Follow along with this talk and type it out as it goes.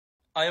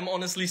I am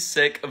honestly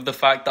sick of the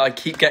fact that I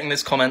keep getting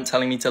this comment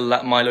telling me to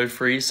let Milo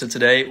free, so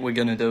today we're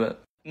gonna do it.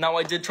 Now,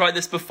 I did try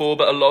this before,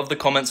 but a lot of the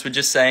comments were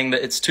just saying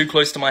that it's too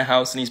close to my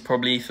house and he's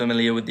probably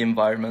familiar with the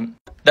environment.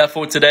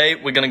 Therefore, today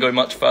we're gonna go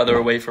much further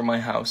away from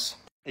my house.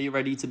 Are you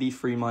ready to be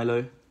free,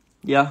 Milo?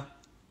 Yeah?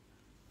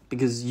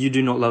 Because you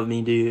do not love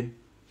me, do you?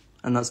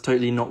 And that's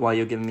totally not why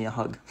you're giving me a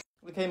hug.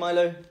 Okay,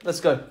 Milo, let's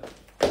go.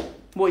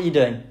 What are you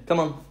doing? Come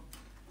on.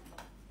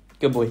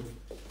 Good boy.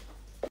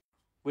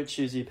 Which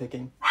shoes are you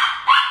picking?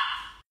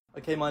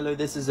 Okay, Milo,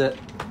 this is it.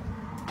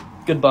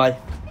 Goodbye.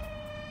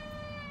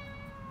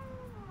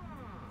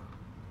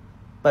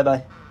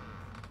 Bye-bye.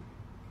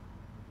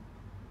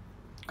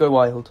 Go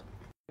wild.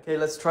 Okay,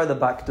 let's try the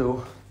back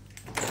door.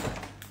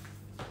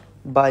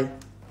 Bye.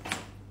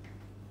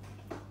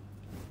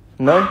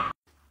 No?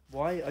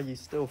 Why are you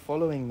still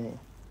following me?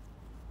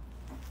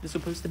 You're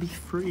supposed to be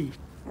free.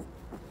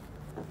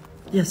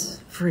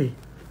 Yes, free.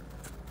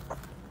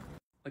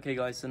 Okay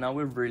guys, so now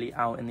we're really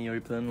out in the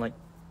open, like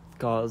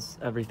cars,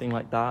 everything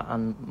like that,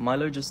 and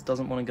Milo just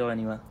doesn't want to go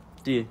anywhere.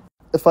 Do you?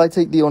 If I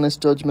take the honest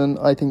judgment,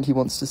 I think he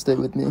wants to stay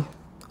with me.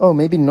 Oh,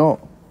 maybe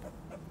not.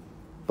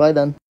 Bye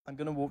then. I'm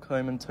gonna walk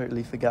home and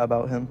totally forget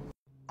about him.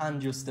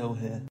 And you're still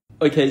here.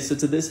 Okay, so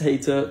to this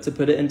hater, to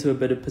put it into a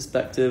bit of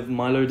perspective,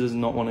 Milo does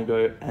not want to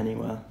go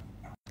anywhere.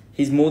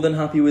 He's more than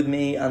happy with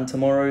me, and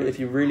tomorrow, if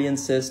you really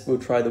insist, we'll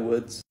try the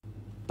woods.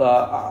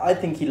 But I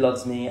think he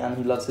loves me, and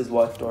he loves his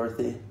wife,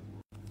 Dorothy.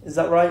 Is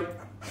that right?